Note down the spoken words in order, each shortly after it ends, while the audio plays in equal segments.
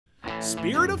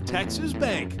Spirit of Texas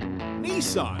Bank,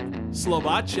 Nissan,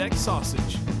 Slovak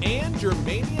Sausage, and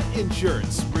Germania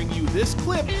Insurance bring you this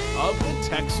clip of the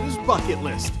Texas Bucket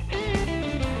List.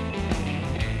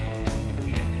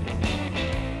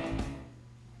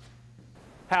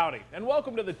 Howdy, and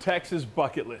welcome to the Texas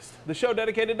Bucket List, the show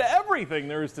dedicated to everything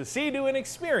there is to see, do, and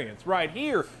experience right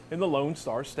here in the Lone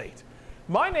Star State.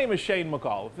 My name is Shane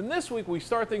McAuliffe, and this week we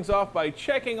start things off by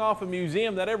checking off a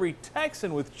museum that every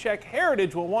Texan with Czech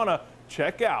heritage will want to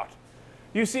check out.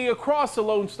 You see, across the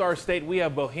Lone Star State, we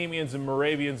have Bohemians and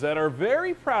Moravians that are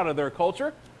very proud of their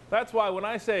culture. That's why when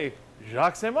I say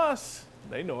Jacques c'est mas,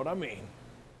 they know what I mean.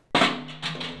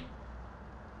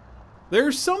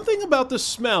 There's something about the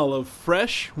smell of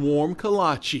fresh, warm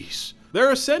kolaches.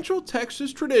 They're a Central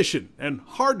Texas tradition and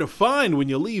hard to find when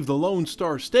you leave the Lone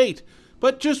Star State.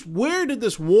 But just where did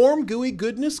this warm, gooey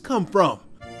goodness come from?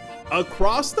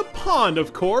 Across the pond,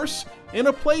 of course, in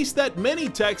a place that many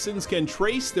Texans can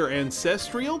trace their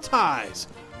ancestral ties,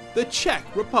 the Czech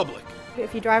Republic.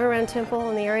 If you drive around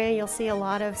Temple in the area, you'll see a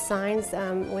lot of signs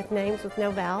with names with no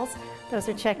vowels. Those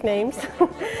are Czech names.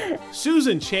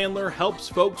 Susan Chandler helps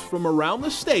folks from around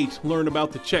the state learn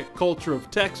about the Czech culture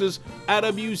of Texas at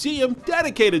a museum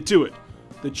dedicated to it,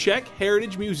 the Czech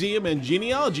Heritage Museum and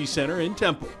Genealogy Center in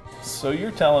Temple. So you're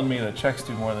telling me that Czechs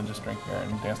do more than just drink beer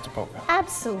and dance to polka?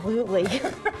 Absolutely.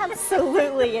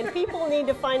 Absolutely. And people need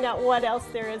to find out what else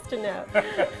there is to know.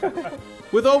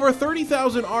 With over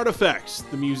 30,000 artifacts,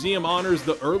 the museum honors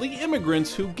the early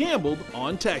immigrants who gambled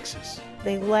on Texas.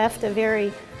 They left a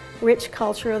very rich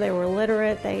culture. They were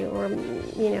literate. They were,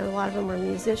 a lot of them were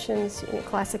musicians,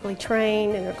 classically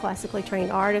trained, and they're classically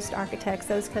trained artists, architects,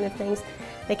 those kind of things.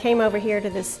 They came over here to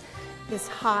this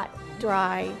hot,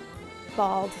 dry,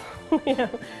 bald,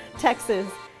 Texas,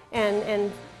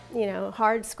 and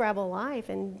hard scrabble life,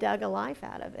 and dug a life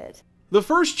out of it. The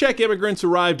first Czech immigrants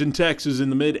arrived in Texas in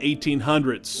the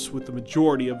mid-1800s, with the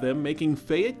majority of them making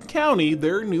Fayette County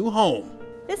their new home.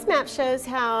 This map shows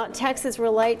how Texas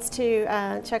relates to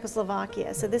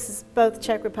Czechoslovakia. So this is both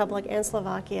Czech Republic and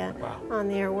Slovakia. Wow. On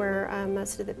there where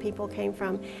most of the people came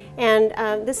from. And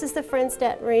this is the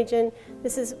Friendstedt region.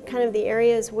 This is kind of the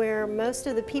areas where most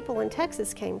of the people in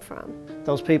Texas came from.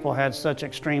 Those people had such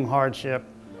extreme hardship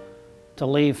to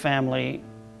leave family,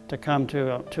 to come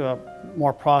to a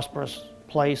more prosperous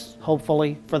place,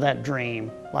 hopefully, for that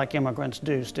dream, like immigrants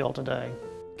do still today.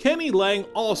 Kenny Lang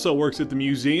also works at the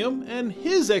museum, and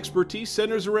his expertise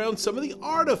centers around some of the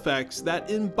artifacts that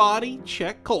embody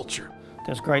Czech culture.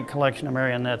 This great collection of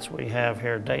marionettes we have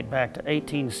here date back to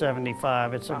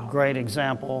 1875. It's a great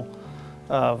example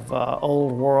of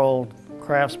old world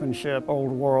craftsmanship,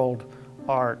 old world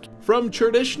art. From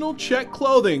traditional Czech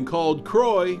clothing called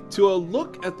kroj to a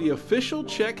look at the official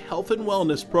Czech health and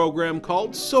wellness program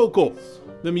called Sokol,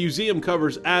 the museum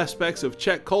covers aspects of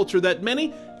Czech culture that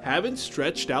many haven't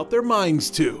stretched out their minds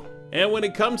to. And when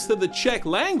it comes to the Czech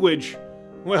language,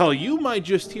 well, you might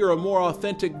just hear a more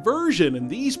authentic version in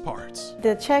these parts.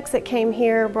 The Czechs that came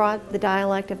here brought the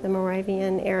dialect of the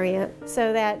Moravian area,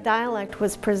 so that dialect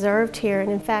was preserved here,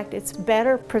 and in fact it's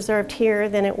better preserved here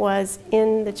than it was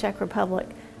in the Czech Republic.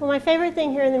 Well, my favorite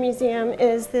thing here in the museum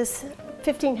is this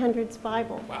 1500s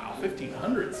Bible. Wow,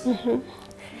 1500s? Mm-hmm.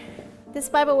 This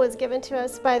Bible was given to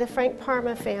us by the Frank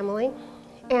Parma family,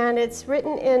 and it's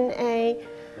written in a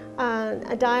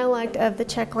dialect of the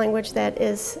Czech language that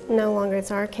is no longer,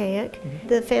 it's archaic. Mm-hmm.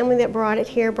 The family that brought it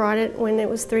here brought it when it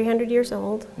was 300 years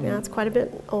old. Mm-hmm. Now it's quite a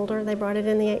bit older. They brought it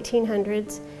in the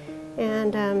 1800s,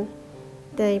 and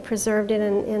they preserved it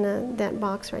in that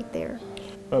box right there.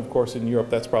 Of course, in Europe,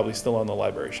 that's probably still on the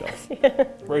library shelf,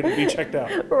 ready to be checked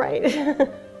out. Right.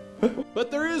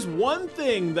 But there is one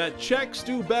thing that Czechs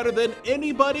do better than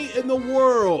anybody in the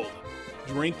world: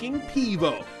 drinking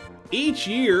pivo. Each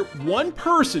year, one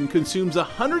person consumes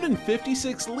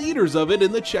 156 liters of it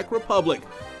in the Czech Republic.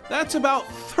 That's about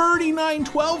 39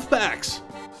 12-packs.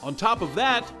 On top of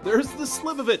that, there's the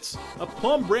Slivovitz, a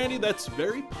plum brandy that's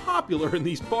very popular in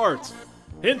these parts.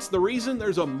 Hence the reason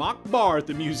there's a mock bar at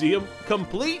the museum,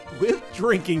 complete with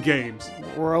drinking games.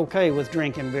 We're okay with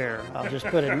drinking beer.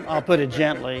 I'll put it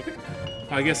gently.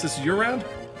 I guess this is your round?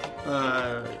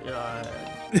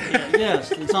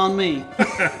 Yes, it's on me.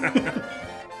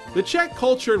 The Czech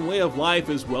culture and way of life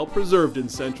is well preserved in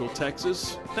Central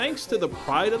Texas, thanks to the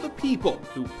pride of the people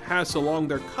who pass along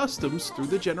their customs through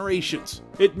the generations.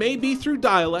 It may be through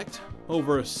dialect,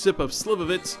 over a sip of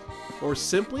Slivovitz, or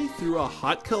simply through a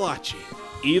hot kolache.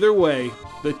 Either way,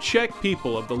 the Czech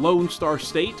people of the Lone Star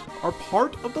State are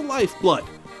part of the lifeblood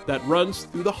that runs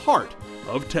through the heart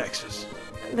of Texas.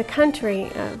 The country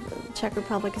of the Czech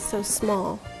Republic is so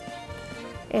small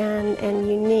and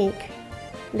unique,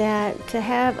 that to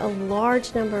have a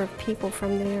large number of people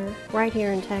from there right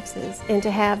here in Texas and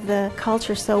to have the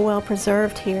culture so well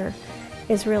preserved here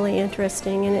is really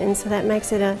interesting, and so that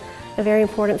makes it a very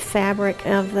important fabric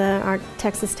of our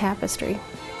Texas tapestry.